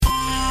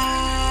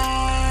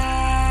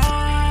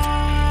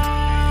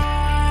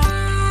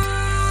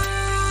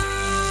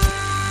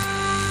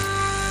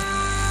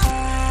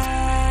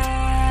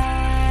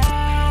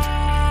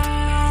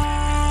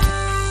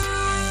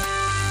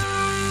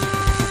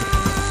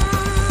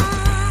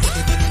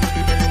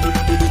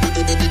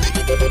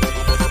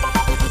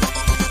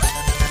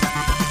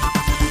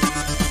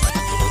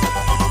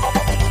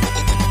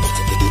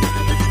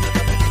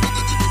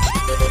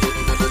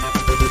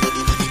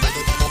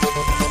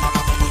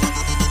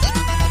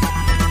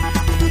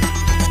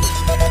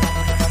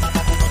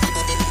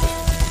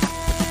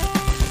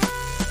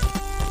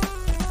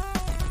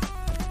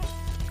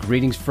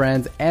Greetings,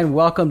 friends, and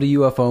welcome to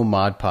UFO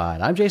Mod Pod.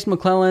 I'm Jason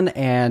McClellan,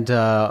 and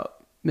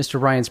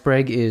Mr. Ryan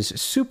Sprague is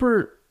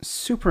super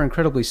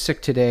incredibly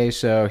sick today,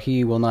 so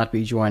he will not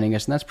be joining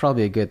us, and that's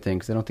probably a good thing,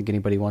 because I don't think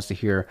anybody wants to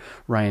hear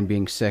Ryan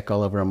being sick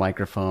all over a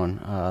microphone.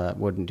 That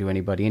wouldn't do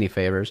anybody any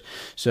favors.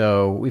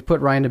 So we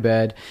put Ryan to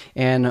bed,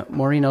 and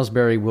Maureen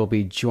Ellsbury will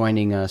be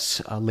joining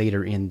us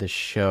later in the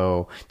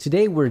show.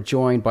 Today we're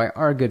joined by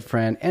our good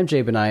friend,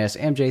 MJ Banias.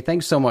 MJ,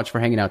 thanks so much for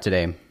hanging out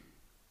today.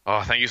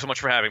 Oh, thank you so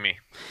much for having me.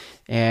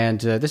 And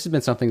this has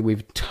been something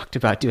we've talked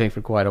about doing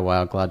for quite a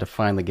while. Glad to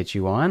finally get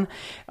you on.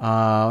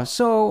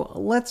 So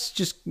let's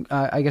just,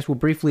 I guess we'll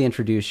briefly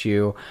introduce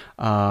you.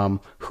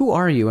 Who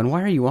are you and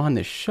why are you on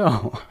this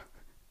show?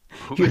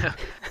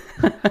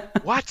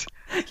 What?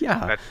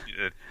 Yeah.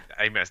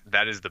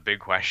 That is the big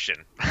question.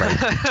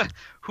 Right.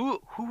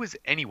 Who is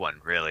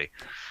anyone, really?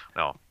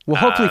 No. We'll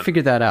hopefully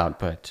figure that out.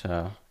 But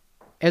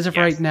as of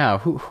right now,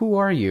 who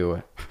are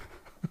you?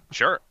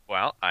 Sure.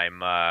 Well,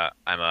 I'm a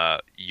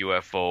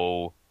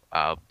UFO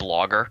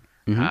blogger.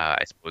 Mm-hmm.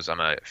 I suppose I'm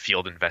a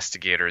field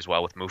investigator as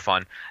well with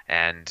MUFON,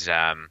 and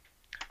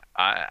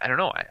I don't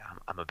know.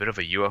 I'm a bit of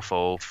a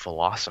UFO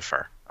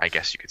philosopher, I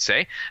guess you could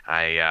say.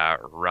 I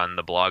run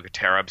the blog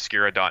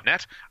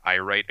terraobscura.net. I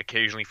write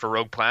occasionally for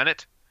Rogue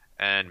Planet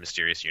and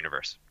Mysterious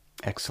Universe.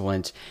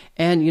 Excellent.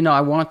 And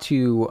I want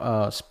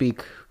to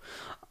speak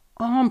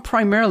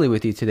primarily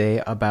with you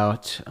today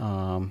about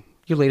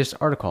your latest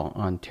article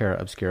on Terra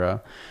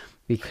Obscura,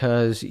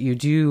 because you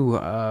do,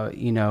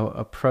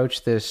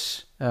 approach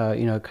this,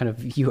 kind of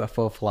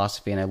UFO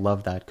philosophy, and I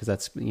love that, because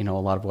that's, a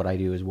lot of what I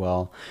do as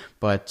well.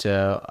 But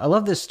I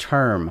love this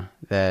term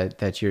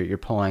that you're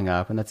pulling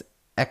up, and that's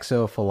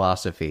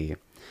exophilosophy.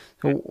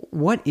 So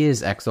what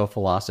is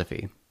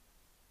exophilosophy?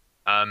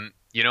 I'm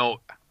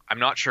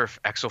not sure if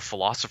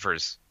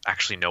exophilosophers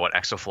actually know what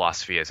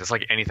exophilosophy is. It's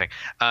like anything.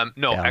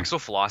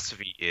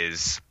 Exophilosophy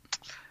is,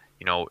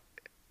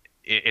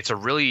 it's a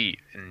really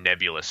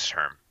nebulous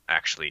term.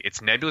 Actually,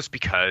 it's nebulous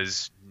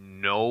because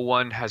no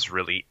one has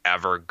really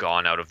ever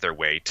gone out of their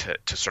way to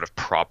sort of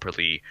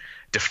properly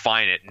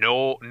define it.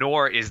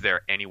 Nor is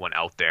there anyone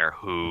out there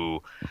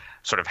who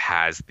sort of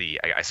has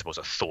the, I suppose,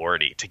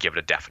 authority to give it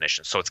a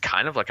definition. So it's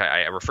kind of like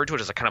I refer to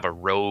it as a kind of a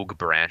rogue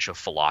branch of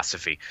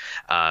philosophy.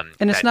 And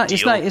it's not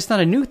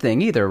a new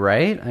thing either,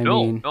 right?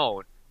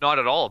 No, not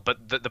at all.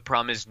 But the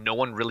problem is no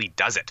one really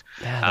does it.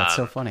 Yeah, that's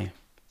so funny.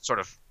 Sort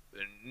of.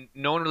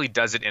 No one really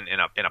does it in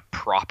a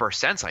proper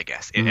sense, I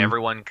guess. Mm-hmm.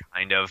 Everyone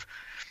kind of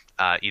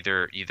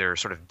either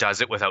sort of does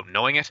it without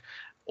knowing it,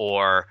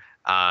 or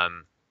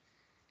kind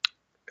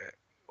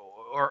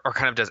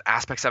of does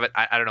aspects of it.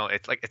 I don't know.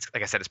 It's like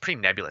I said, it's pretty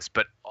nebulous.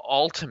 But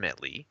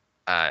ultimately,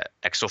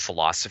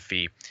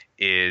 exophilosophy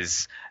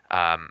is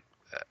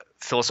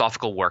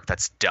philosophical work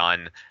that's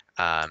done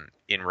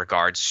in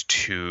regards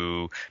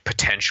to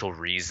potential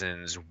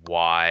reasons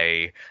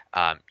why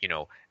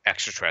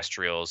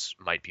extraterrestrials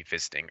might be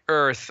visiting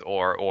Earth,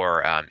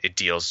 or it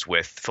deals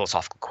with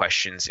philosophical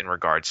questions in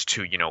regards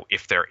to,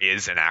 if there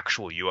is an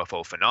actual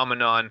UFO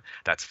phenomenon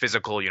that's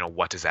physical,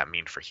 what does that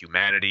mean for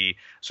humanity?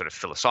 Sort of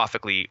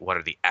philosophically, what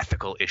are the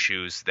ethical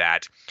issues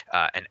that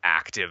an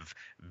active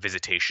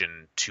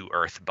visitation to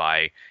Earth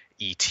by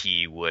ET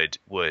would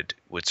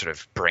sort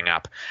of bring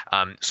up?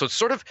 So it's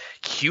sort of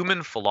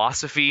human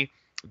philosophy,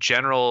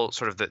 general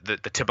sort of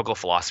the typical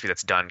philosophy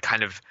that's done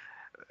kind of,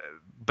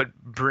 but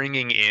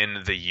bringing in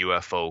the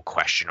UFO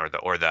question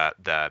or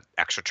the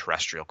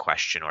extraterrestrial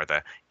question or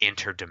the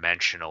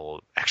interdimensional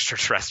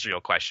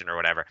extraterrestrial question or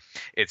whatever.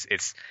 It's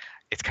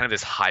kind of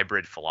this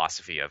hybrid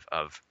philosophy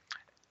of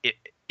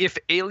if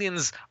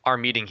aliens are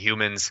meeting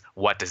humans,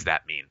 what does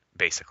that mean?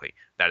 Basically,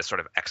 that is sort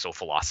of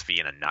exophilosophy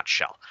in a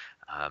nutshell.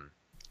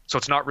 So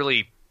it's not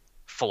really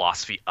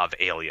philosophy of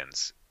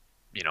aliens,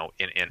 in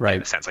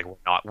a sense. Like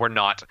we're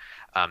not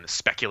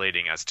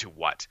speculating as to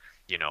what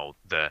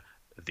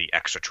the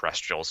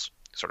extraterrestrials'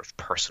 sort of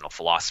personal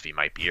philosophy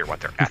might be, or what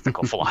their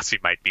ethical philosophy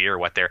might be, or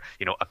what their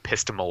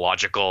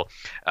epistemological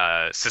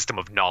system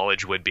of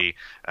knowledge would be.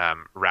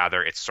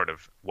 Rather, it's sort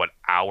of what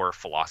our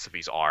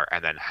philosophies are,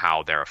 and then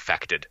how they're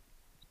affected,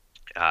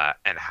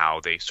 and how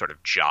they sort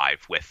of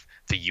jive with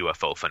the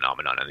UFO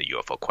phenomenon and the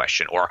UFO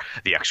question, or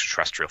the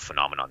extraterrestrial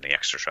phenomenon, the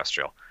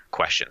extraterrestrial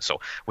question.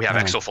 So we have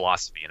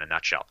exophilosophy in a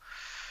nutshell.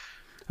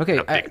 Okay.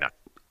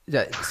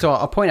 So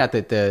I'll point out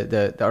that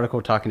the article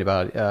we're talking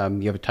about,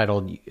 you have it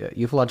titled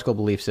Ufological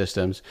Belief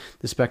Systems,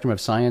 the Spectrum of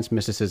Science,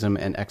 Mysticism,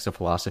 and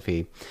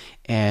Exophilosophy.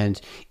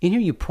 And in here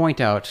you point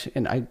out,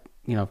 and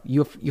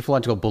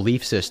ufological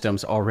belief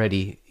systems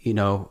already,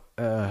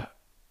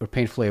 we're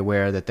painfully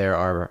aware that there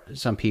are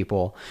some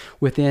people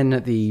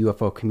within the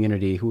UFO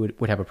community who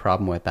would have a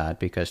problem with that,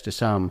 because to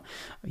some,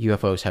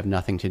 UFOs have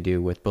nothing to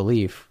do with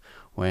belief.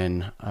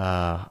 when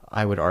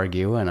I would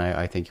argue, and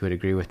I think you would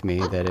agree with me,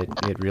 that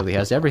it really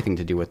has everything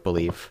to do with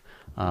belief.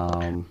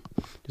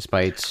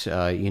 Despite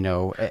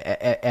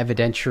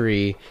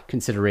evidentiary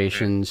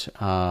considerations,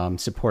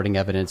 supporting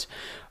evidence,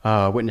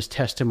 witness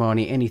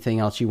testimony, anything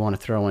else you want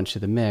to throw into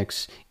the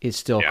mix, it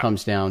still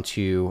comes down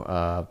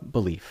to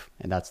belief,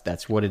 and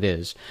that's what it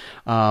is.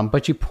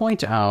 But you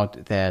point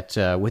out that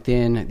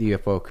within the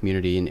UFO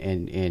community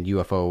and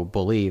UFO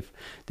belief,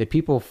 that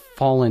people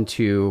fall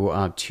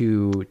into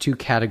two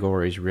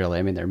categories, really.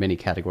 I mean, there are many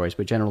categories,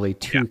 but generally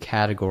two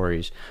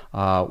categories.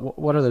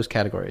 What are those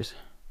categories?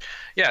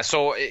 Yeah,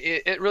 so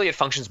it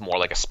functions more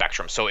like a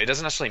spectrum. So it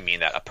doesn't necessarily mean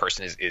that a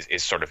person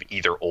is sort of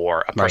either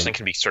or. A person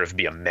can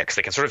be a mix.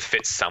 They can sort of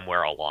fit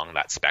somewhere along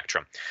that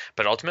spectrum.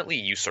 But ultimately,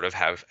 you sort of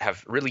have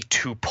really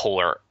two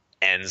polar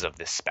ends of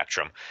this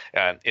spectrum.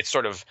 It's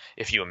sort of,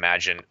 if you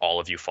imagine all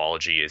of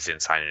ufology is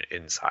inside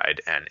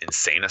an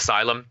insane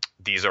asylum,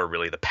 these are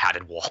really the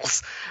padded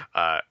walls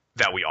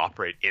that we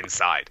operate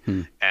inside.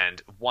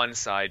 And one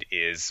side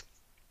is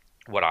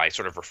what I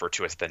sort of refer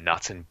to as the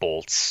nuts and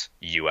bolts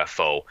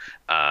UFO,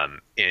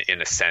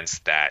 in a sense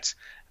that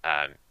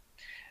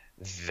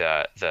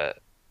the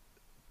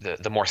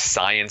more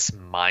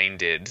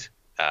science-minded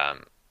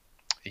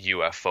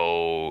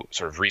UFO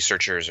sort of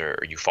researchers or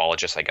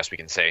ufologists, I guess we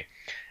can say,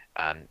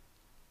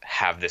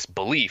 have this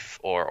belief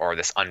or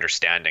this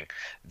understanding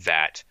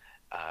that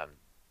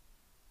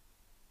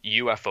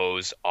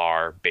UFOs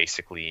are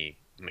basically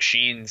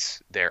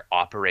machines. They're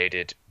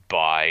operated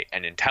by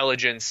an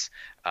intelligence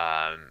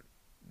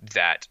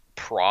that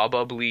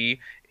probably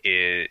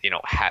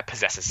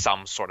possesses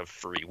some sort of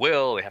free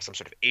will. They have some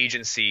sort of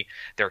agency.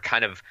 They're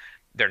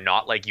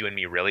not like you and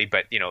me really,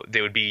 but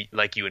they would be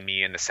like you and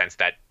me in the sense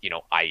that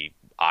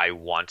I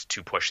want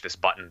to push this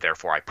button,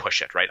 therefore I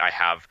push it, right? I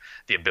have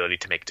the ability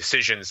to make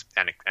decisions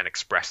and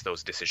express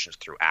those decisions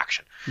through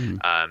action.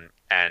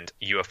 And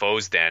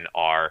UFOs then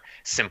are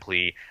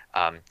simply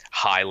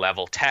high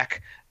level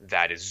tech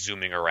that is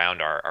zooming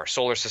around our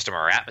solar system,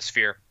 our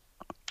atmosphere,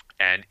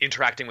 and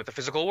interacting with the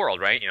physical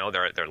world, right?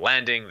 They're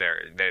landing,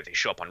 they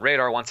show up on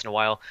radar once in a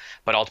while,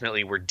 but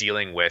ultimately we're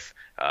dealing with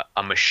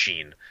a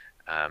machine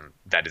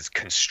that is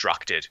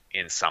constructed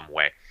in some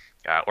way,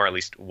 or at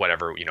least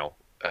whatever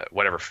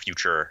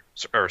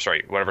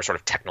sort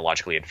of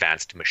technologically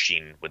advanced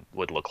machine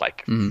would look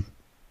like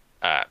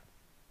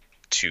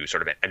to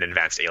sort of an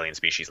advanced alien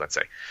species, let's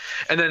say.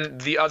 And then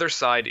the other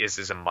side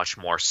is a much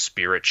more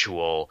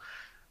spiritual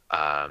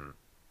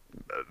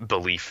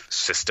belief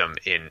system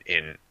in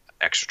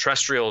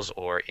extraterrestrials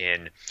or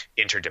in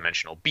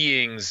interdimensional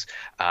beings,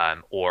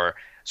 or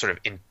sort of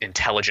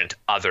intelligent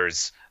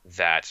others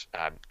that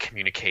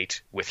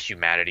communicate with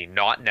humanity,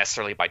 not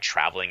necessarily by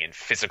traveling in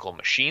physical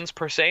machines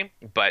per se,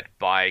 but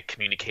by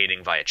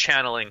communicating via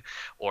channeling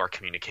or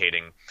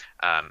communicating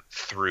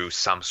through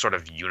some sort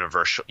of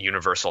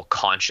universal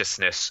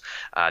consciousness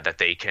that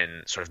they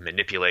can sort of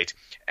manipulate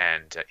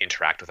and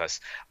interact with us.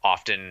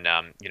 Often,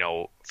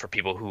 for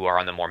people who are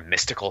on this more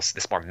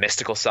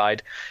mystical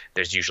side,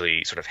 there's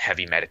usually sort of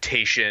heavy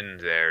meditation.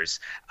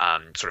 There's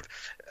sort of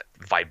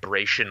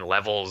vibration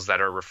levels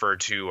that are referred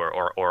to,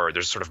 or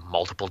there's sort of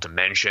multiple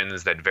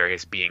dimensions that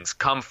various beings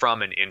come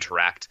from and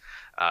interact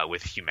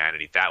with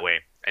humanity that way.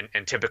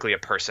 And typically a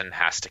person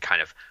has to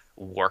kind of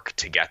work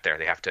to get there.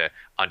 They have to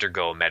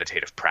undergo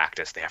meditative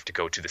practice. They have to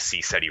go to the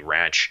Sea Seti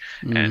Ranch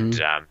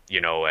and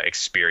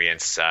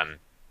experience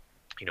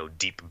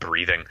deep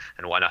breathing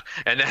and whatnot.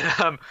 And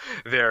then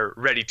they're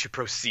ready to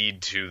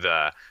proceed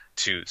to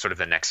sort of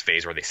the next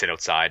phase where they sit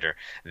outside or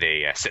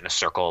they sit in a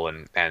circle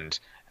and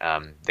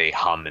they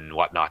hum and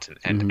whatnot,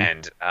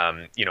 and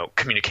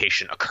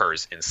communication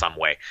occurs in some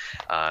way.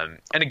 And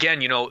again,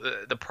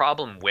 the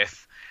problem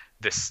with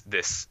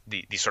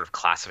these sort of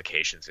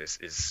classifications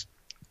is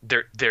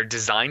they're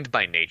designed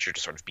by nature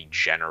to sort of be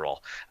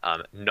general.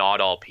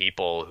 Not all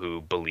people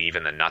who believe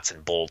in the nuts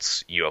and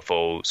bolts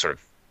UFO sort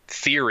of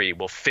theory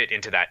will fit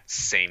into that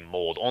same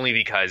mold, only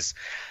because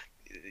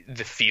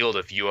the field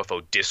of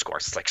UFO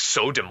discourse is like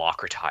so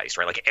democratized,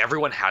 right? Like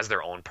everyone has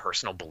their own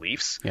personal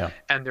beliefs,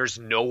 and there's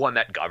no one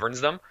that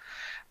governs them.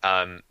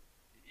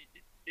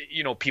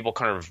 People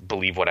kind of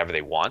believe whatever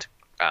they want.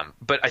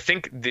 But I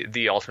think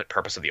the ultimate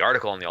purpose of the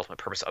article and the ultimate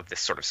purpose of this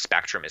sort of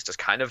spectrum is to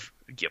kind of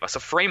give us a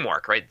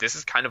framework, right? This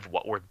is kind of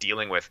what we're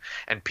dealing with,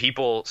 and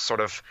people sort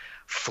of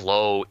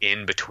flow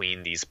in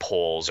between these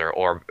poles,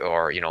 or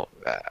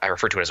I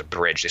refer to it as a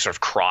bridge. They sort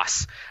of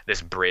cross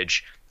this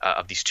bridge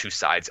of these two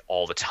sides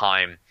all the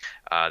time.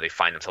 They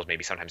find themselves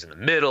maybe sometimes in the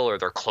middle, or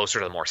they're closer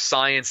to the more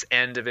science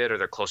end of it, or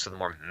they're closer to the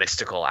more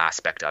mystical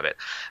aspect of it.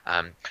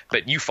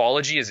 But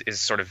ufology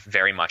is sort of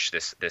very much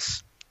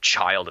this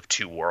child of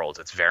two worlds.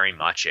 It's very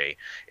much a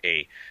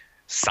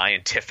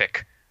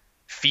scientific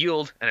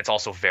field, and it's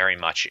also very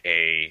much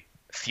a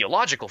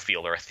theological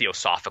field or a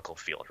theosophical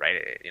field,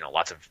 right?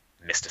 Lots of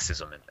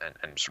mysticism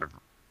and sort of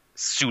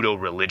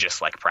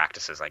pseudo-religious like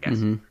practices, I guess.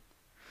 Mm-hmm.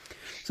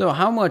 So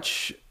how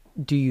much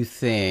do you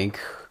think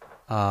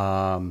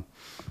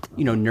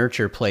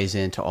nurture plays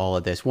into all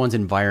of this, one's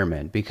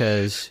environment?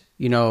 Because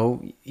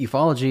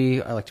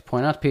ufology, I like to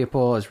point out to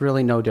people, is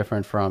really no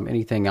different from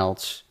anything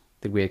else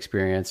that we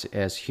experience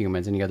as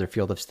humans, any other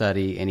field of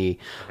study, any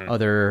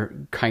other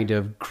kind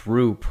of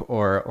group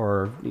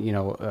or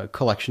a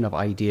collection of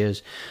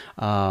ideas.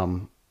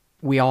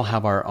 We all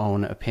have our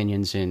own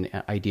opinions and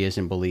ideas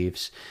and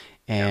beliefs,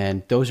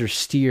 and those are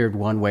steered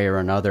one way or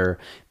another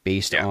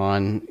based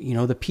on,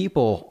 the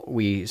people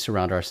we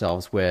surround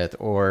ourselves with,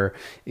 or,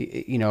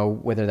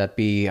 whether that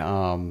be,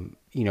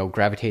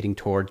 gravitating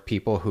toward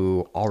people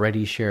who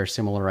already share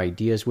similar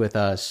ideas with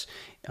us.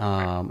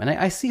 And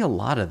I see a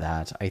lot of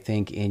that, I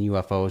think, in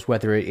UFOs,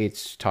 whether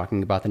it's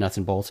talking about the nuts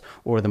and bolts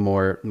or the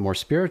more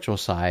spiritual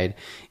side,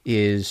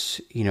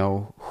 is,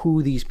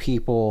 who these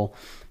people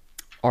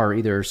are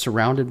either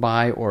surrounded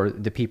by or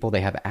the people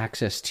they have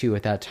access to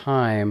at that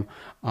time.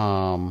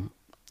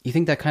 You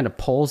think that kind of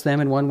pulls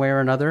them in one way or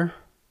another?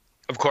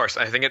 Of course,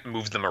 I think it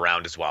moves them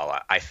around as well.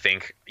 I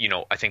think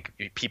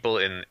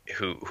people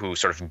who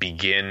sort of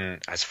begin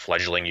as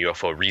fledgling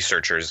UFO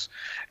researchers,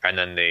 and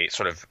then they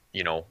sort of,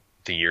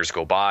 the years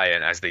go by,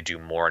 and as they do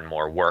more and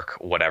more work,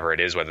 whatever it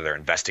is, whether they're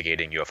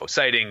investigating UFO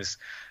sightings,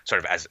 sort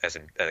of as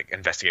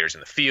investigators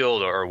in the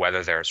field, or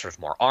whether they're sort of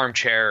more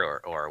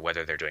armchair, or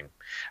whether they're doing,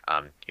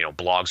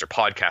 blogs or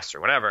podcasts or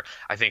whatever.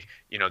 I think,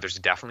 there's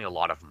definitely a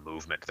lot of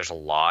movement. There's a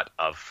lot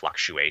of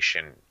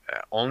fluctuation,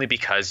 only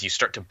because you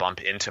start to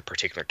bump into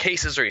particular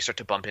cases, or you start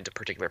to bump into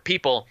particular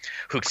people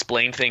who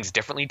explain things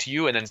differently to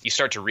you, and then you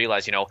start to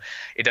realize,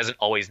 it doesn't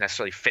always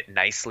necessarily fit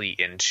nicely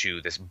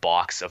into this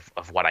box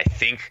of what I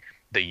think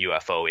the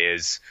UFO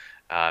is.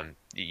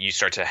 You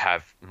start to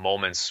have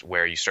moments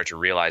where you start to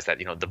realize that,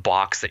 the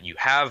box that you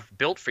have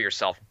built for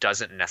yourself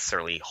doesn't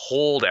necessarily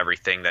hold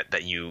everything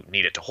that you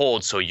need it to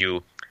hold. So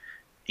you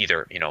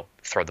either,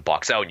 throw the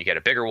box out and you get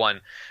a bigger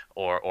one,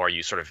 or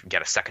you sort of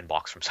get a second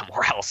box from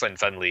somewhere else, and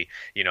suddenly,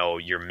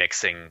 you're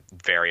mixing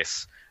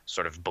various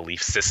sort of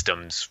belief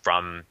systems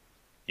from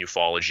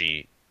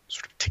ufology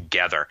sort of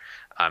together.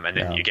 And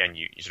then again,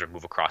 you sort of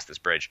move across this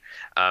bridge.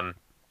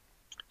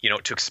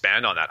 To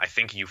expand on that, I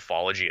think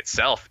ufology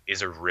itself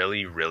is a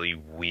really, really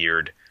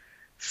weird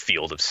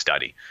field of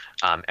study.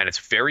 And it's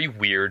very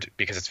weird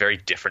because it's very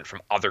different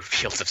from other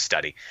fields of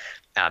study.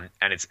 And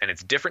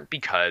it's different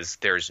because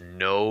there's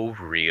no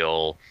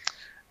real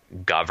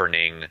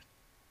governing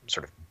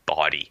sort of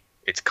body.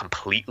 It's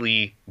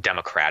completely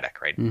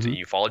democratic, right?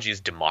 Ufology is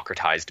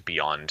democratized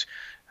beyond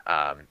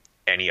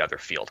any other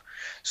field.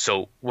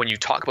 So when you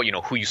talk about,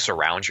 who you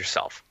surround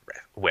yourself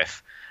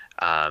with,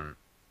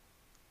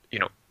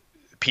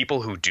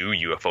 people who do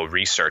UFO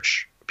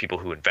research, people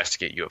who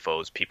investigate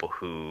UFOs, people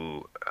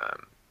who,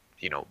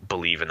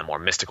 believe in the more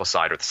mystical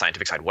side or the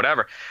scientific side,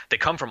 whatever, they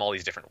come from all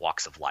these different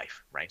walks of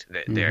life, right?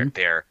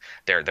 They're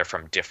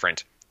from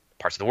different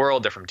parts of the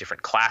world. They're from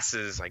different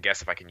classes, I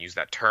guess, if I can use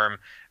that term.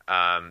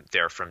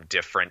 They're from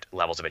different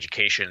levels of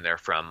education. They're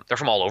from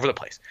all over the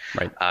place.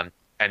 Right.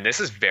 And this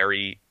is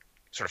very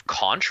sort of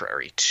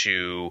contrary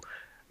to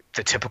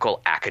the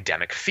typical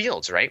academic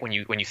fields, right? When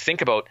you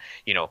think about,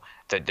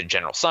 the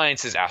general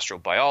sciences,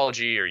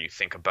 astrobiology, or you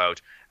think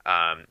about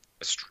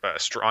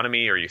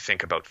astronomy, or you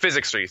think about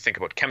physics, or you think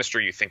about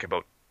chemistry, you think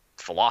about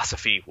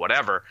philosophy,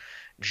 whatever,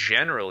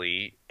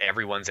 generally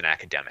everyone's an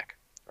academic,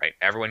 right?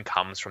 Everyone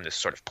comes from this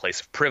sort of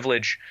place of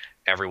privilege.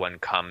 Everyone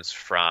comes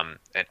from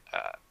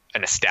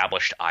an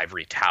established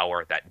ivory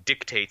tower that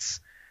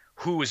dictates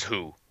who is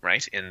who,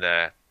 right? In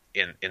the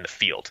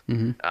field.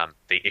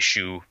 They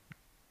issue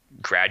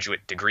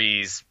graduate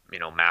degrees,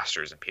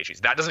 masters and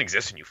PhDs. That doesn't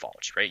exist in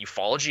ufology, right?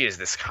 Ufology is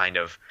this kind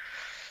of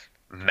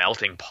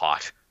melting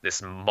pot,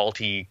 this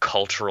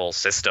multicultural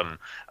system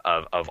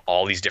of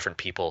all these different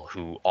people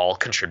who all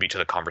contribute to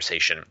the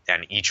conversation,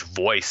 and each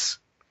voice,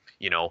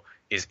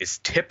 is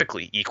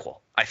typically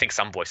equal. I think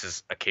some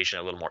voices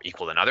occasionally a little more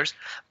equal than others,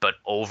 but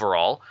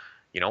overall,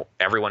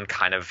 everyone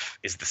kind of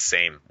is the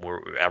same.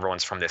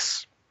 Everyone's from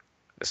this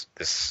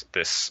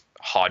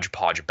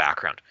hodgepodge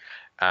background.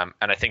 And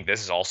I think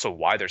this is also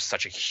why there's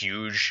such a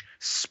huge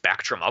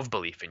spectrum of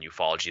belief in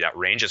ufology that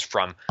ranges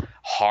from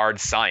hard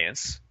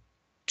science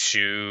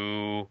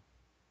to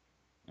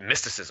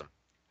mysticism.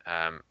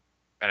 And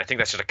I think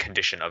that's just a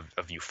condition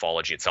of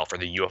ufology itself, or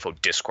the UFO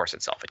discourse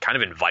itself. It kind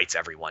of invites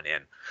everyone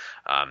in,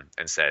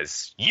 and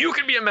says, you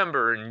can be a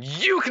member, and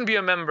you can be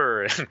a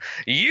member, and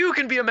you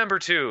can be a member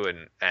too.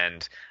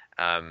 And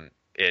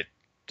it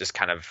just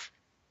kind of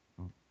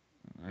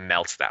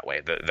melts that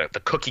way.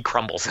 The cookie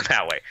crumbles in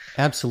that way.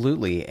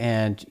 Absolutely.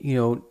 And,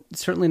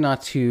 certainly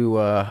not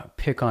to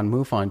pick on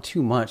MUFON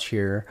too much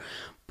here,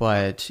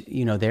 but,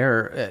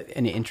 they're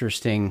an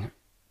interesting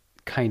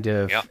kind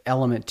of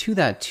element to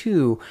that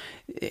too,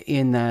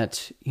 in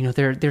that,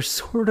 they're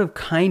sort of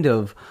kind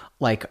of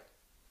like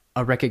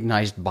a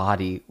recognized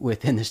body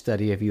within the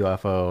study of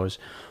UFOs.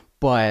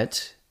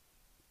 But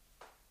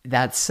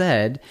that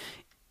said,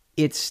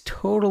 it's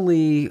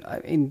totally, I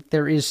mean,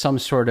 there is some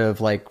sort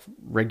of like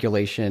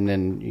regulation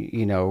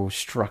and,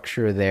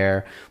 structure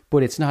there,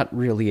 but it's not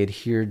really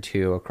adhered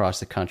to across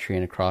the country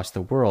and across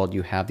the world.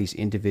 You have these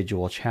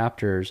individual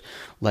chapters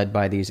led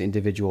by these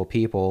individual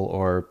people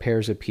or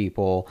pairs of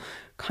people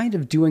kind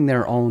of doing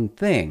their own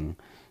thing.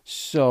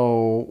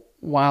 So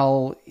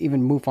while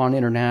even MUFON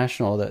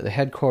International, the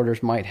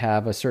headquarters might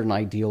have a certain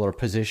ideal or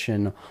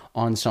position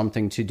on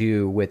something to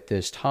do with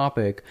this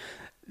topic,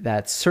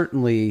 that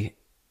certainly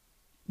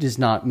does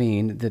not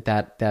mean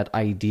that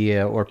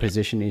idea or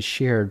position is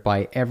shared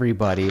by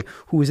everybody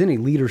who is in a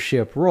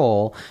leadership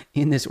role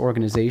in this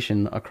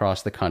organization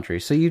across the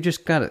country. So you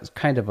just got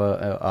kind of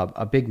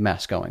a big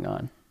mess going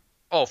on.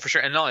 Oh, for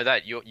sure. And not only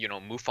that,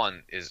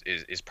 MUFON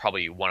is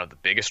probably one of the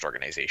biggest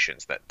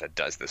organizations that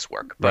does this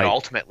work. But Right.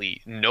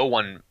 ultimately,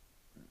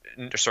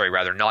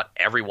 not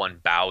everyone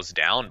bows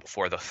down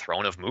before the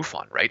throne of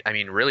MUFON, right? I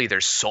mean, really,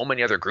 there's so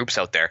many other groups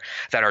out there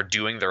that are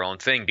doing their own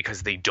thing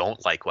because they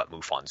don't like what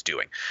MUFON's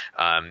doing.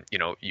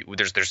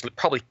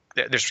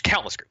 There's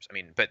countless groups. I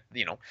mean, but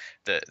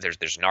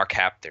there's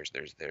NARCAP, there's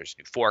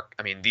New Fork.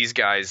 I mean, these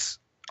guys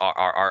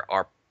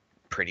are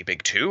pretty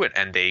big too,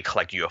 and they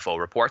collect UFO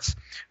reports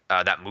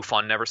that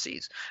MUFON never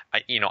sees.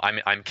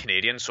 I'm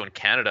Canadian, so in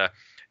Canada,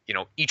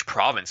 each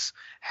province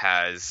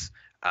has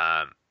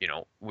I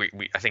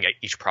think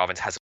each province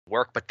has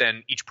work, but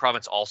then each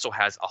province also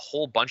has a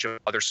whole bunch of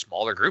other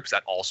smaller groups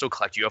that also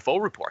collect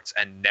UFO reports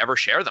and never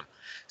share them.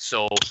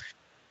 So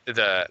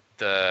the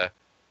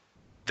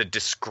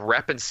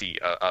discrepancy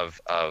of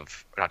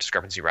not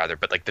discrepancy rather,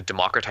 but like the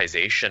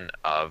democratization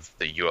of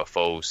the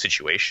UFO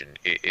situation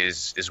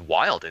is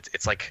wild.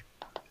 It's like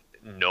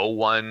no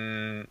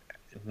one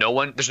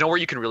there's nowhere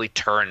you can really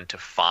turn to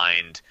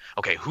find,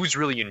 okay, who's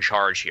really in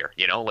charge here?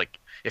 Like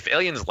if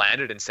aliens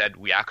landed and said,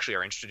 we actually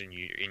are interested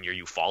in your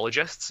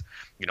ufologists,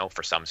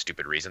 for some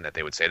stupid reason that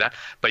they would say that,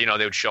 but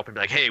they would show up and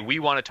be like, hey, we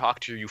want to talk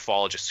to your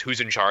ufologists,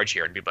 who's in charge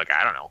here? And people like,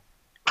 I don't know.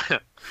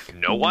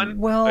 No one.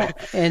 Well,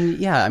 and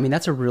yeah, I mean,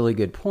 that's a really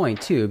good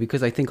point too,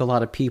 because I think a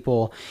lot of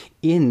people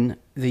in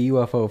the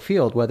UFO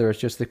field, whether it's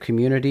just the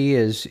community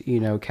as,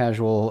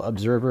 casual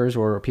observers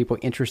or people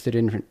interested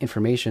in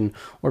information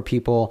or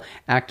people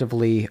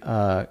actively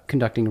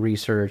conducting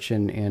research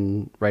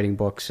and writing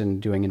books and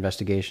doing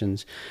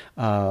investigations,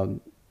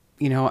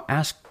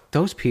 ask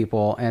those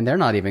people, and they're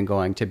not even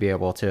going to be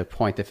able to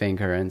point the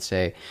finger and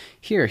say,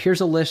 here's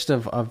a list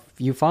of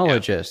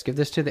ufologists, give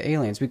this to the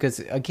aliens, because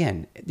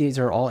again, these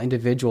are all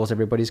individuals.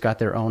 Everybody's got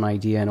their own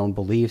idea and own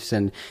beliefs,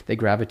 and they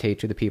gravitate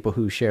to the people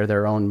who share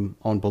their own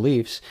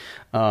beliefs.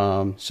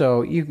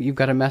 So you've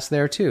got a mess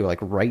there too, like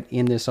right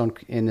in this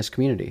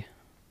community.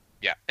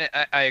 Yeah,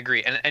 I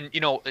agree. And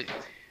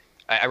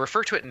I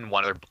refer to it in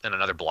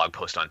another blog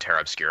post on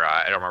Terra Obscura.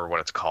 I don't remember what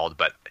it's called,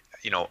 but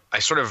I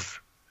sort of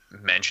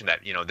mentioned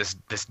that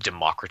this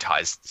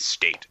democratized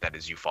state that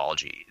is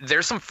ufology,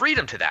 there's some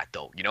freedom to that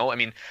though. I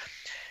mean,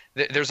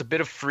 there's a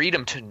bit of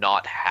freedom to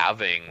not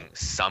having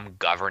some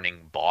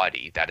governing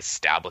body that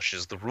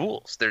establishes the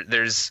rules.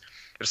 There's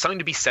something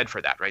to be said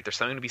for that, right? There's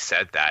something to be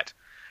said that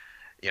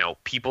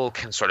people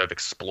can sort of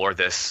explore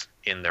this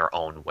in their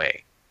own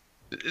way.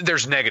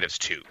 There's negatives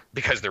too,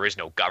 because there is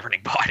no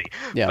governing body.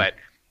 Yeah.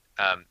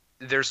 But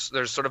there's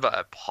sort of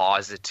a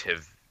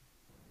positive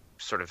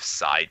sort of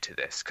side to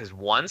this, because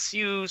once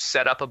you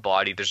set up a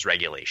body, there's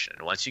regulation,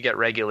 and once you get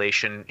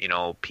regulation,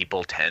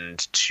 people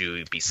tend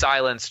to be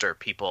silenced, or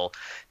people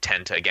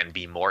tend to again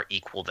be more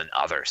equal than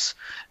others,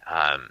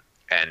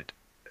 and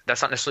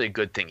that's not necessarily a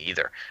good thing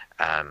either.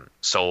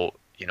 So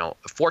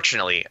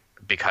fortunately,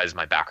 because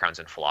my background's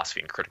in philosophy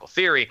and critical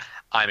theory,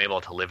 I'm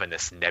able to live in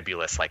this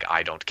nebulous, like,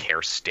 I don't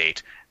care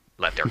state.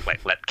 Let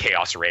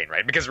chaos reign,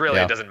 right? Because really,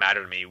 It doesn't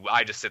matter to me.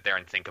 I just sit there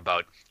and think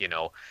about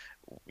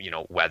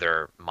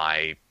whether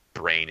my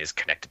brain is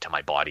connected to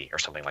my body or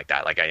something like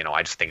that. Like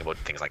I just think about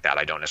things like that.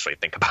 I don't necessarily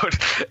think about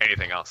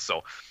anything else.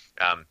 So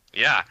I'm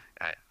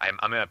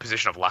in a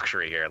position of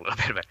luxury here a little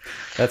bit. But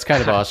that's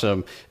kind of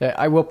awesome.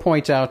 I will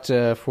point out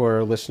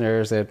for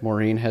listeners that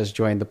Maureen has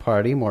joined the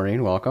party.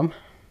 Maureen, welcome.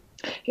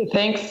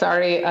 Thanks.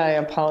 Sorry, I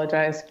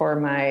apologize for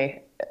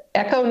my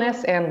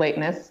echo-ness and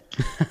lateness.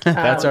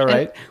 That's all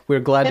right. We're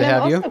glad to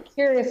have you. I'm also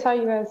curious how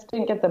you guys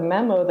didn't get the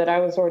memo that I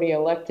was already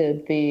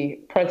elected the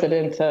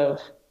president of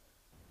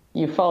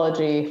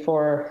ufology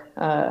for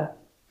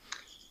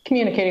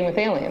communicating with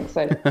aliens.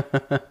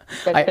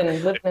 I've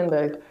been living in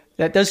the...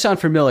 That does sound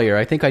familiar.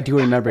 I think I do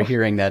remember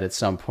hearing that at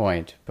some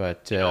point.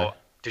 But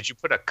did you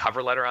put a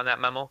cover letter on that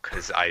memo?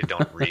 Because I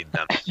don't read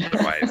them.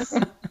 Otherwise,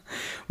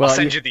 well, I'll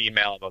send you the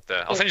email about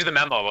the. I'll send you the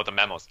memo about the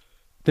memos.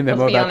 The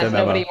memo Let's be about honest, the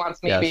memo. nobody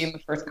wants me being the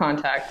first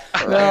contact.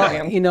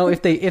 Well,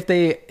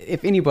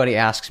 if anybody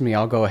asks me,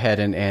 I'll go ahead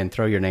and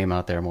throw your name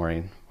out there,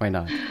 Maureen. Why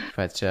not?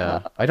 But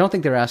I don't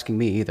think they're asking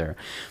me either.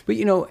 But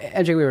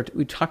Ajay,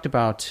 we talked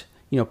about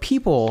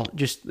people,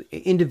 just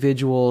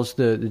individuals,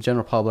 the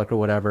general public or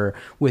whatever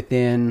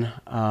within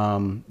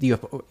the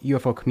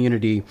UFO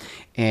community,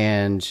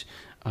 and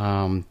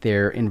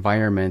their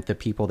environment, the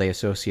people they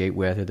associate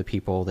with, or the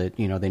people that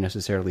they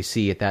necessarily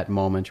see at that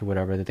moment or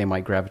whatever that they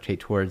might gravitate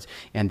towards,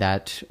 and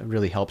that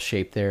really helps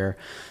shape the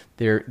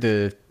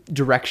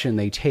direction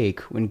they take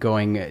when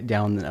going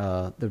down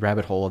the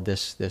rabbit hole of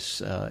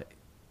this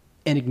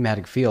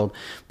enigmatic field.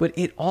 But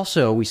it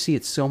also, we see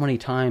it so many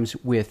times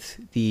with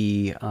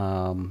the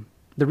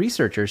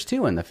researchers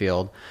too in the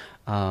field,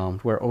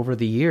 where over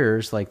the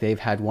years, like, they've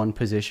had one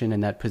position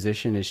and that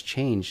position has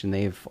changed and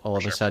they've all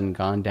of a sudden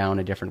gone down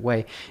a different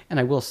way. And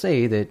I will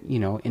say that,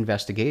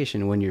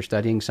 investigation, when you're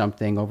studying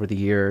something over the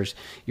years,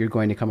 you're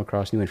going to come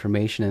across new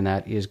information, and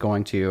that is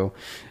going to,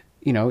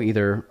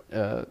 either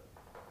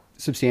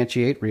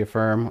substantiate,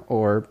 reaffirm,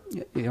 or,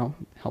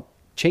 help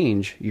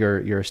change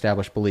your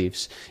established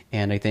beliefs.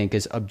 And I think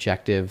as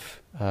objective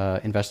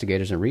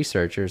investigators and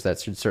researchers, that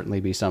should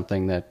certainly be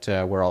something that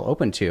we're all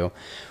open to.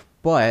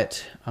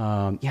 But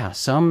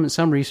some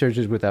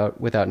researchers,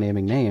 without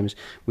naming names,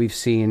 we've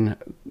seen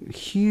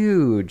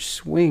huge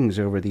swings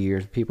over the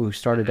years. People who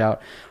started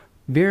out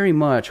very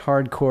much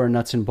hardcore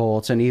nuts and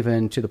bolts, and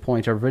even to the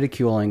point of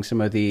ridiculing some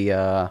of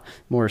the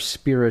more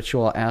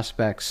spiritual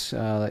aspects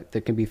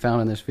that can be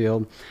found in this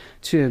field,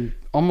 to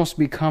almost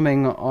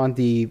becoming on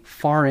the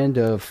far end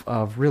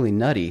of really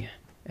nutty.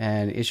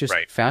 And it's just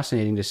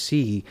fascinating to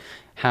see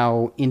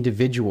how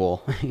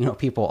individual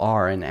people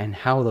are, and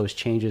how those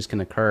changes can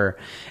occur.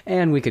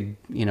 And we could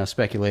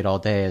speculate all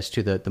day as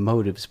to the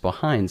motives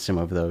behind some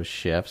of those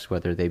shifts,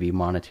 whether they be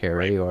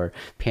monetary or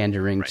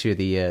pandering to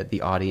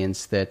the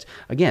audience that,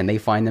 again, they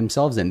find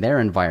themselves in their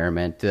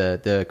environment,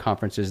 the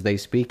conferences they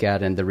speak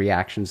at, and the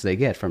reactions they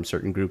get from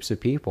certain groups of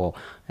people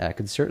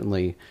could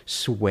certainly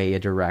sway a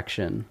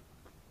direction.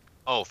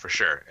 Oh, for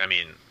sure. I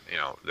mean,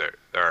 there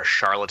are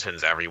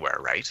charlatans everywhere,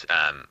 right?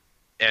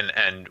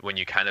 And when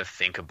you kind of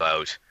think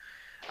about,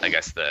 I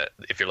guess,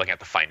 if you're looking at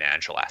the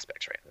financial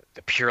aspects, right,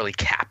 the purely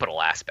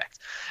capital aspect,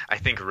 I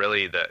think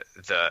really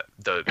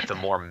the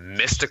more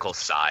mystical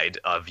side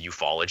of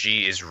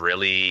ufology is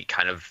really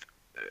kind of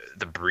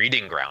the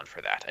breeding ground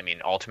for that. I mean,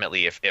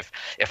 ultimately,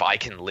 if I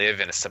can live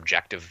in a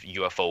subjective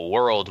UFO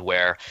world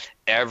where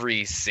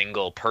every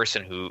single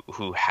person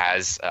who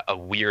has a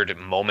weird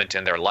moment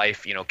in their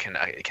life,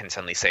 can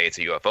suddenly say it's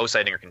a UFO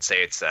sighting, or can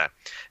say it's an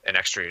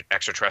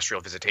extraterrestrial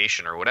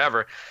visitation or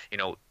whatever,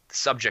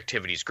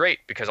 subjectivity is great,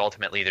 because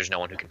ultimately there's no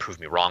one who can prove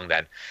me wrong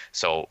then.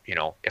 So,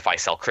 if I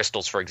sell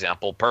crystals, for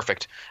example,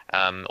 perfect.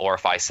 Or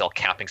if I sell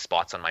camping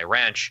spots on my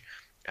ranch,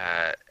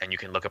 and you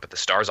can look up at the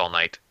stars all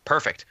night,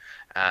 perfect.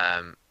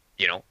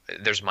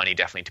 There's money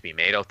definitely to be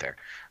made out there.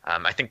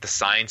 I think the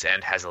science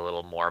end has a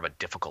little more of a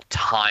difficult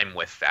time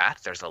with that.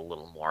 There's a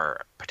little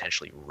more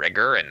potentially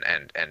rigor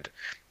and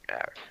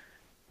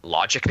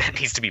logic that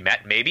needs to be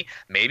met, maybe.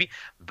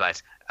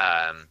 But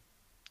I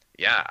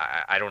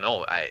don't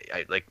know.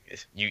 I like,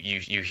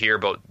 you hear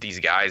about these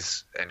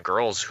guys and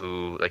girls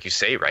who, like you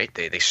say, right?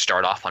 They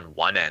start off on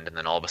one end, and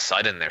then all of a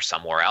sudden they're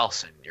somewhere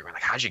else, and you're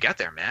like, how'd you get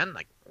there, man?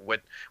 Like,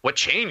 what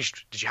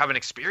changed? Did you have an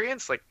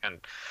experience? Like, and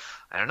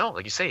I don't know,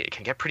 like you say, it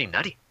can get pretty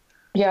nutty.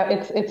 Yeah,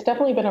 it's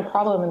definitely been a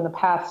problem in the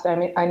past. I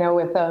mean, I know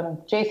with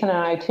Jason and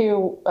I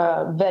too,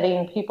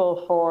 vetting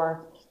people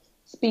for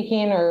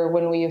speaking, or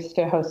when we used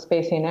to host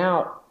Spacing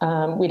Out,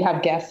 we'd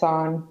have guests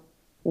on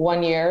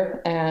one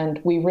year, and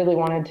we really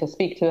wanted to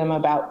speak to them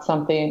about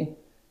something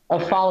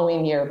a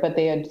following year, but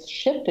they had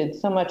shifted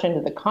so much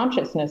into the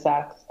consciousness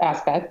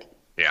aspect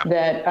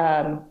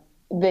that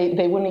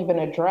they wouldn't even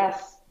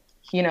address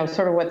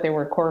sort of what they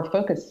were core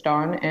focused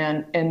on.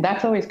 And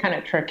that's always kind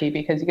of tricky,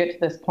 because you get to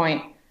this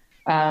point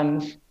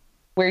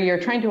where you're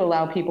trying to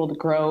allow people to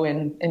grow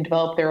and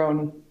develop their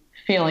own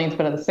feelings,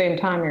 but at the same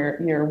time,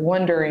 you're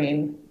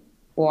wondering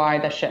why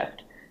the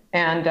shift.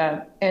 And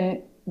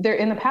there,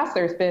 in the past,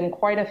 there's been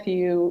quite a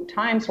few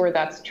times where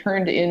that's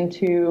turned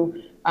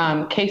into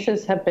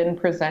cases have been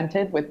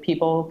presented with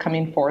people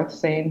coming forth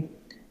saying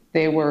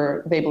they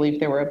believe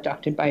they were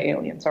abducted by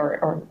aliens,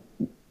 or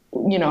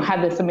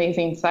had this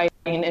amazing sighting.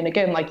 And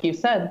again, like you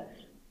said,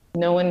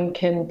 no one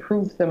can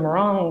prove them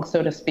wrong,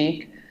 so to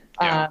speak.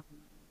 Yeah.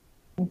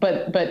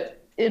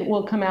 But it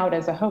will come out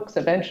as a hoax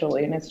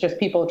eventually, and it's just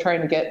people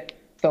trying to get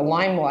the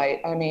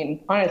limelight. I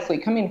mean, honestly,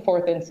 coming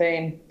forth and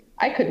saying,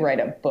 I could write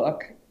a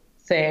book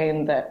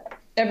saying that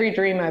every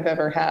dream I've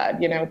ever had,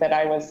 that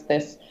I was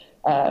this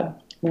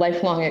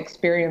lifelong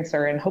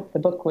experiencer, and hope the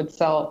book would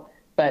sell.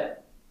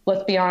 But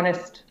let's be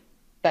honest,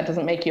 that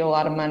doesn't make you a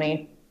lot of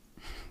money.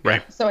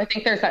 Right. So I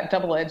think there's that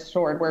double-edged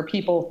sword where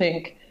people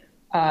think,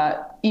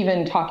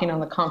 even talking on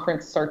the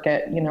conference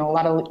circuit, a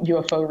lot of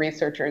UFO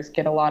researchers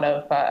get a lot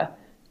of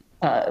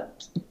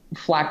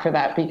flack for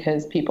that,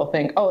 because people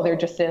think, oh, they're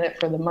just in it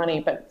for the money.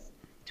 But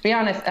to be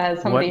honest,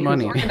 as somebody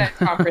who's working at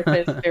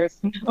conferences, there's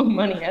no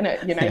money in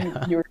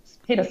it. You're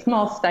paid a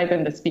small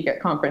stipend to speak at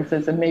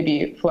conferences and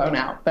maybe flown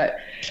out. But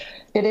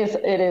it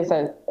is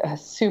a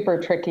super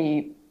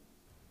tricky,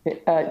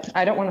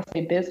 I don't want to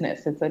say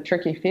business. It's a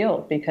tricky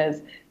field,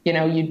 because,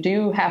 you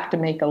do have to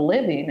make a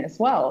living as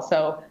well.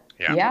 So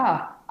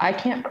I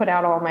can't put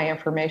out all my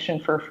information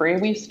for free.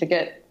 We used to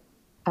get,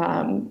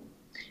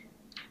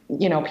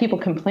 people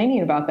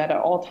complaining about that at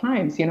all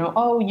times,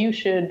 oh, you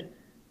should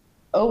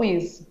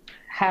always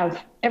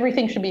have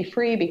everything should be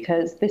free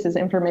because this is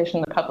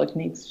information the public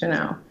needs to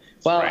know.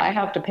 Well, Right. I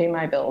have to pay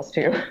my bills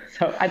too.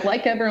 So I'd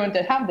like everyone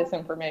to have this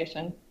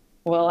information.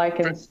 Well, I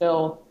can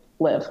still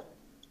live.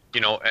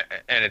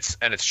 And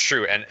it's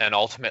true, and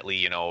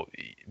ultimately,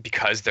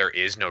 because there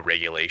is no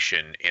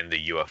regulation in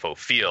the UFO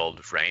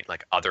field, right?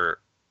 Like other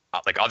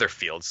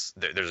fields,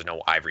 there's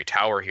no ivory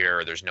tower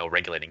here. There's no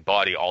regulating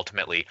body.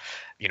 Ultimately,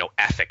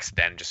 ethics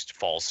then just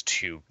falls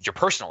to your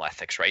personal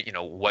ethics, right?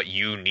 What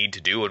you need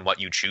to do and what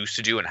you choose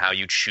to do and how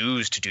you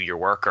choose to do your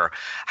work, or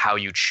how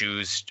you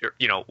choose,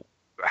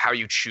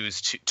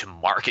 to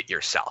market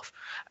yourself,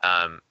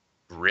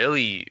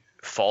 really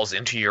falls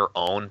into your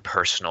own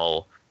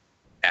personal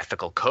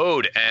ethical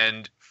code.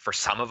 And for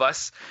some of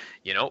us,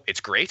 it's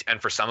great,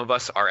 and for some of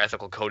us, our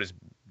ethical code is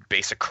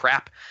basic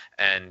crap,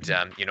 and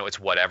it's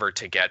whatever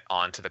to get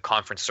onto the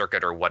conference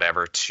circuit, or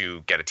whatever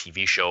to get a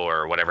TV show,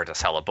 or whatever to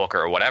sell a book,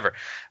 or whatever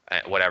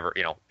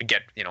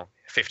get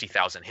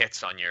 50,000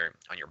 hits on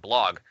your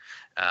blog,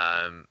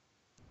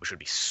 which would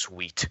be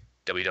sweet.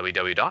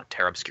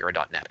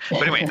 www.terraobscura.net.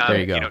 But anyway, There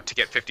you go. to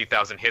get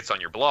 50,000 hits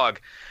on your blog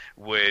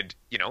would,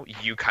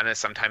 you kind of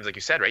sometimes, like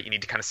you said, right, you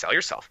need to kind of sell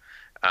yourself.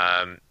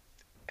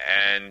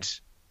 And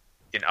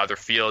in other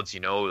fields,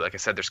 like I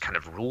said, there's kind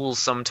of rules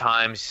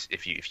sometimes.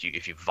 If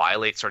you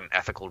violate certain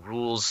ethical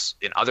rules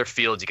in other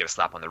fields, you get a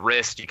slap on the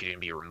wrist. You can even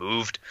be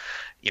removed.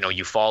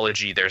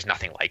 Ufology, there's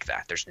nothing like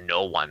that. There's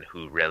no one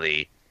who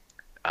really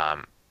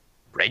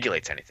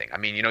regulates anything. I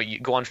mean, you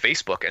go on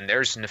Facebook and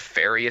there's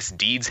nefarious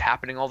deeds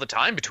happening all the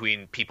time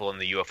between people in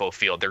the UFO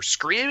field. They're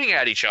screaming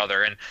at each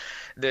other, and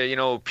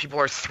people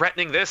are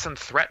threatening this and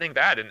threatening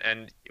that,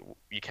 and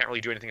you can't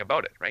really do anything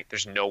about it, right?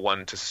 There's no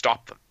one to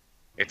stop them.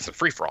 It's a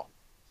free-for-all.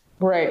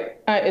 Right.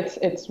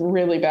 It's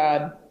really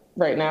bad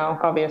right now.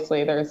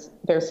 Obviously, there's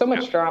so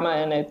much drama,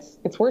 and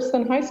it's worse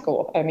than high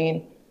school. I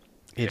mean,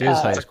 It is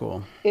high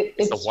school.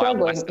 it's the Wild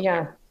struggling. West.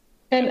 Yeah.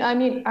 And I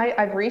mean,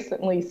 I've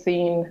recently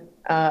seen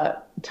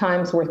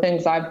times where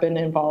things I've been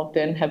involved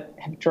in have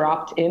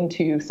dropped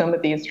into some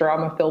of these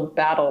drama-filled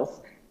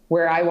battles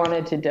where I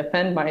wanted to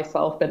defend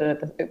myself, but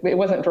it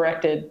wasn't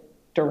directed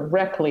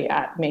directly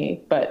at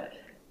me. But,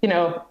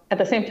 at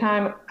the same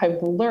time,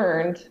 I've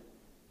learned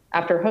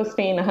after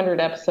hosting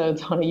 100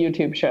 episodes on a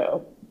YouTube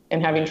show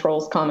and having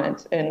trolls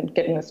comment and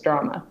getting this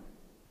drama,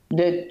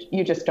 that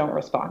you just don't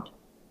respond.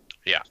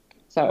 Yeah.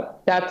 So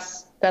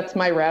that's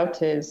my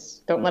route,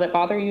 is don't let it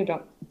bother you.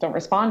 Don't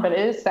respond. But it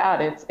is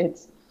sad.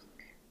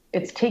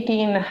 It's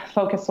taking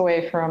focus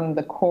away from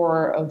the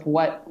core of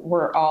what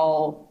we're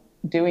all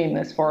doing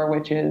this for,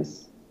 which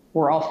is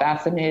we're all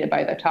fascinated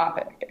by the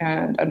topic.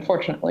 And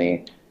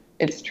unfortunately,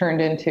 it's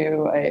turned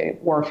into a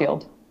war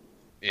field.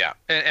 Yeah,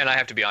 and I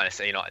have to be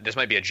honest. This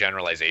might be a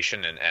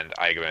generalization, and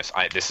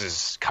this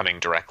is coming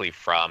directly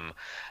from,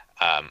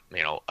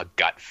 a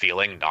gut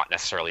feeling, not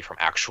necessarily from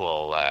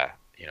actual,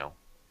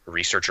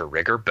 research or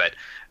rigor. But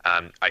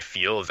I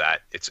feel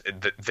that it's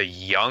the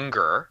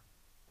younger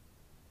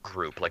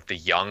group, like the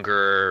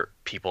younger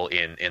people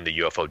in the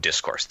UFO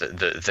discourse,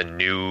 the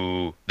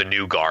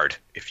new guard,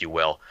 if you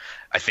will.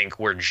 I think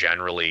we're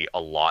generally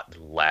a lot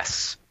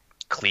less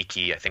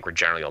cliquey. I think we're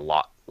generally a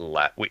lot.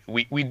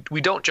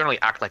 We don't generally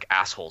act like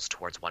assholes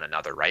towards one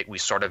another, right? We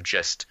sort of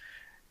just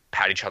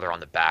pat each other on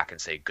the back and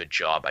say good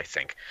job. I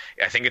think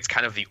it's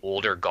kind of the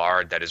older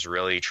guard that is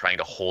really trying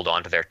to hold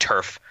on to their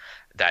turf,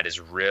 that is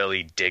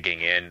really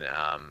digging in,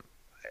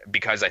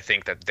 because I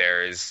think that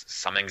there is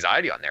some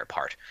anxiety on their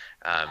part.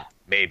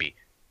 Maybe,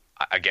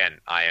 again,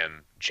 I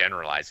am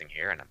generalizing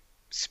here and I'm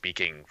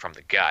speaking from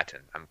the gut,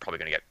 and I'm probably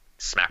going to get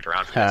smacked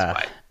around for this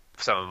by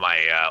some of my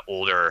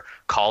older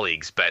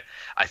colleagues, but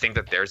I think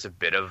that there's a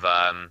bit of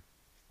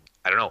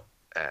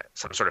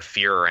some sort of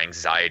fear or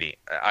anxiety.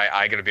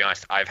 I got to be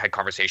honest, I've had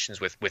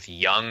conversations with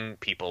young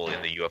people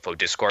in the UFO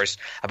discourse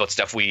about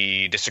stuff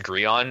we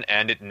disagree on,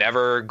 and it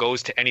never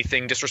goes to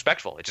anything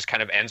disrespectful. It just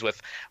kind of ends with,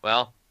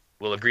 well,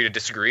 we'll agree to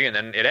disagree, and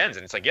then it ends,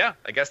 and it's like, yeah,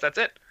 I guess that's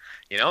it,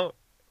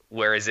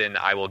 whereas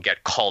I will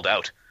get called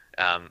out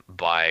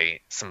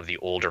by some of the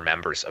older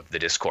members of the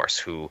discourse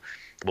who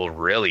will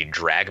really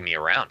drag me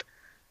around.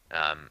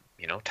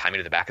 Tie me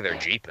to the back of their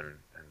Jeep, and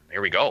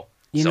here we go.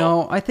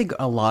 I think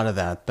a lot of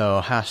that,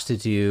 though, has to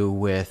do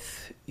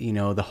with,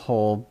 the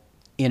whole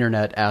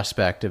internet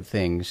aspect of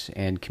things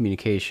and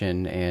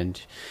communication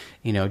and,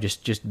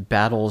 just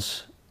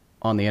battles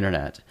on the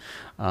internet.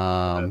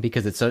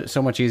 Because it's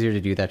so much easier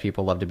to do that.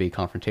 People love to be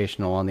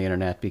confrontational on the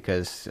internet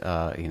because,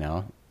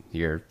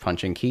 you're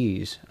punching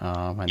keys,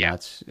 and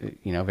that's,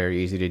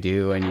 very easy to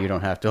do, and you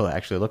don't have to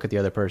actually look at the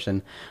other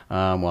person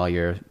while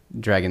you're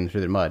dragging them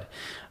through the mud.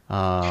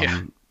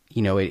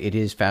 It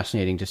is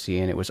fascinating to see,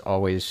 and it was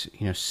always,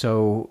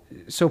 so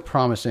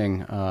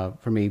promising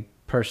for me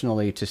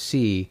personally to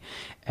see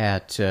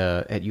at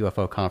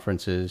UFO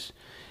conferences,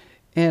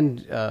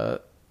 and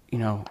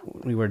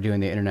we were doing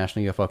the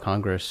International UFO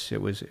Congress.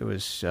 It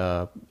was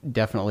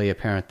definitely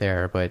apparent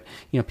there, but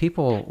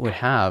people would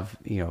have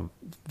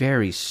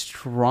very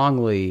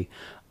strongly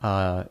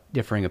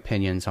differing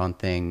opinions on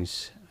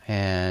things,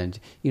 and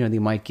they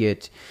might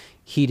get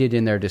heated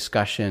in their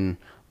discussion,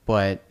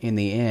 but in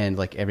the end,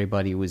 like,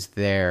 everybody was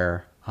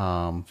there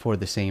for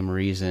the same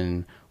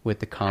reason with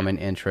the common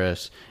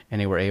interests,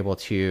 and they were able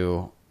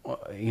to,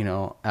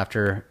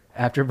 after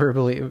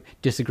verbally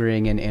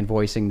disagreeing and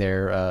voicing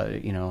their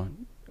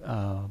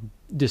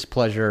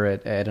displeasure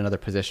at another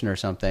position or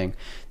something,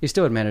 they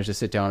still would manage to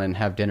sit down and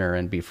have dinner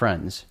and be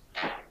friends.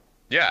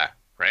 Yeah.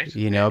 Right.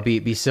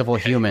 Be civil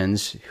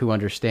humans who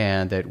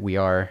understand that we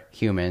are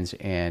humans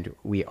and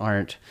we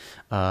aren't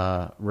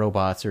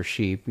robots or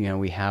sheep.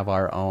 We have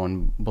our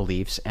own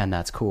beliefs, and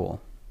that's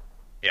cool.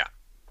 Yeah.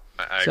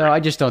 I so agree.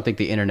 I just don't think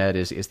the internet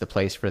is the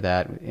place for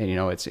that.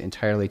 And, it's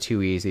entirely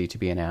too easy to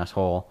be an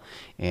asshole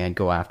and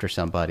go after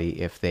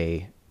somebody if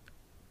they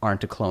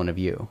aren't a clone of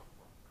you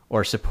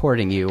or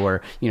supporting you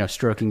or,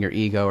 stroking your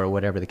ego or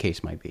whatever the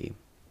case might be.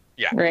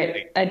 Yeah.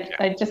 Right.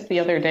 I just the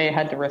other day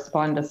had to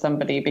respond to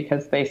somebody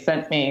because they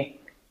sent me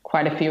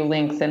quite a few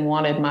links and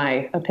wanted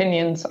my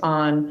opinions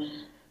on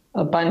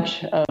a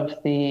bunch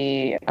of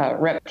the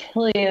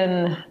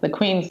reptilian, the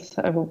Queen's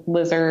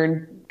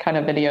lizard kind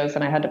of videos,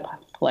 and I had to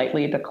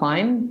politely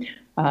decline.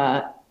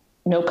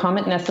 No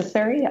comment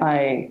necessary.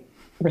 I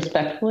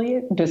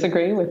respectfully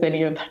disagree with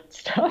any of that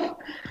stuff.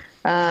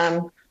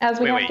 As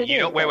we have to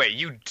do. Wait,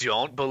 you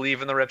don't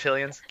believe in the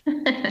reptilians?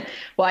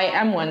 Well, I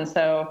am one,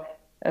 so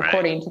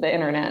according to the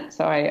internet,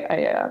 so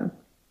I'm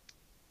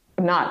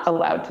not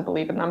allowed to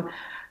believe in them.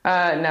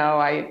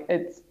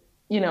 It's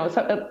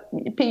so,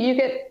 you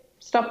get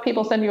stuff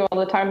people send you all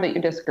the time that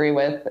you disagree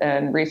with,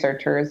 and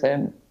researchers,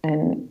 and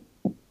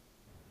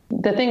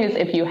the thing is,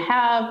 if you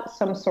have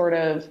some sort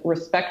of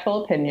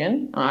respectful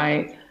opinion,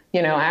 I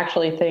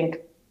actually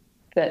think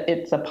that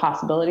it's a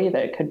possibility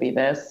that it could be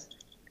this,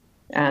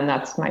 and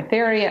that's my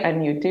theory,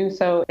 and you do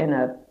so in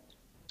a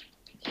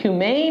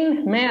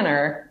humane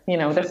manner,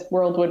 this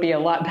world would be a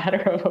lot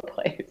better of a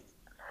place.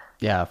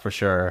 Yeah, for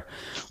sure.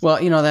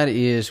 Well, that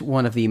is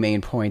one of the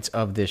main points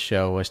of this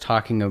show, was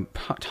talking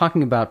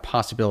about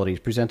possibilities,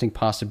 presenting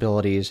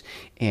possibilities,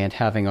 and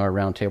having our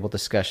roundtable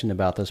discussion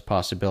about those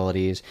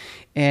possibilities,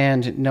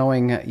 and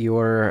knowing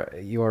your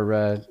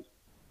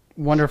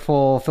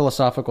wonderful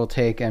philosophical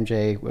take.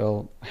 MJ,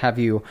 will have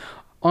you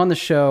on the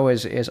show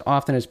as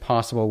often as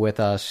possible with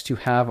us to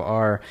have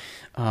our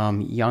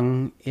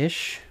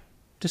young-ish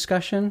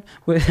discussion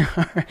with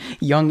our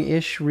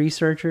young-ish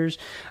researchers,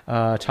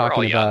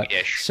 talking about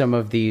some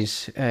of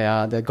these.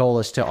 The goal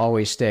is to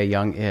always stay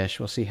young-ish.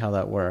 We'll see how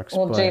that works.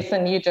 Well,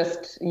 Jason, you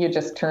just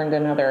turned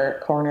another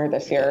corner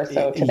this year.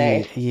 So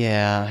today,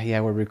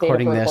 we're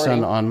recording this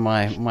on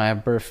my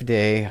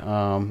birthday,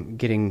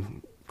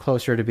 getting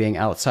closer to being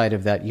outside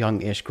of that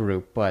young-ish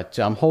group, but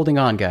I'm holding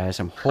on, guys.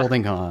 I'm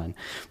holding on.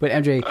 But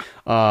MJ,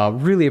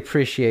 really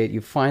appreciate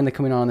you finally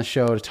coming on the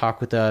show to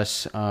talk with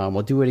us.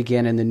 We'll do it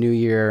again in the new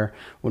year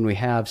when we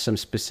have some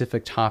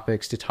specific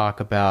topics to talk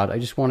about. I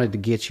just wanted to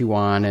get you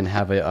on and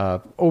have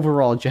a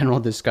overall general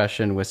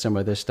discussion with some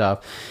of this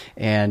stuff.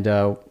 And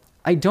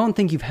I don't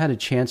think you've had a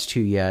chance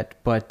to yet,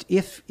 but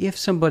if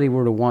somebody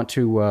were to want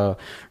to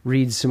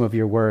read some of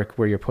your work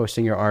where you're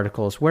posting your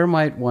articles, where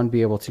might one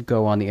be able to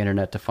go on the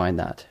internet to find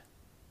that?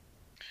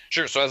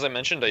 Sure. So as I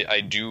mentioned,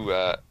 I do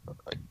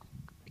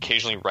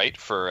occasionally write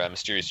for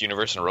Mysterious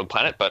Universe and Rogue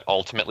Planet, but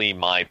ultimately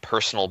my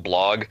personal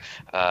blog,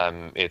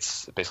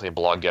 it's basically a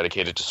blog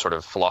dedicated to sort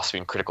of philosophy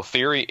and critical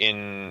theory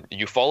in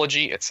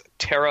ufology. It's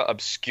Terra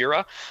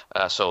Obscura,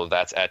 so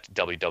that's at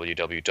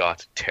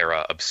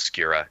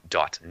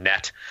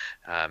www.terraobscura.net,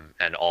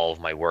 and all of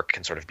my work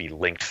can sort of be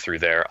linked through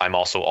there. I'm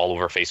also all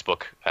over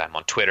Facebook,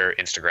 on Twitter,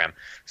 Instagram,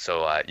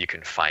 so you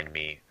can find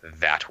me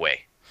that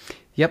way.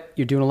 Yep,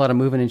 you're doing a lot of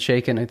moving and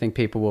shaking. I think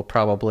people will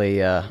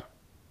probably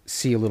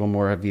see a little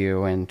more of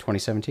you in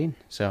 2017.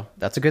 So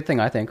that's a good thing,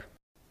 I think.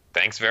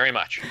 Thanks very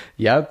much.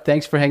 Yep,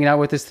 thanks for hanging out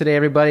with us today,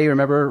 everybody.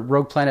 Remember,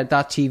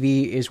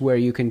 rogueplanet.tv is where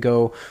you can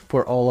go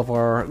for all of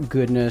our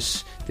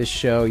goodness. This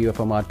show,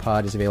 UFO Mod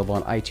Pod, is available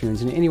on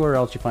iTunes and anywhere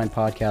else you find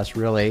podcasts,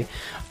 really.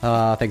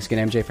 Thanks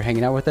again, MJ, for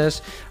hanging out with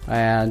us.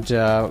 And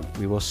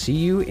we will see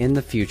you in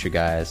the future,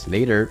 guys.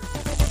 Later.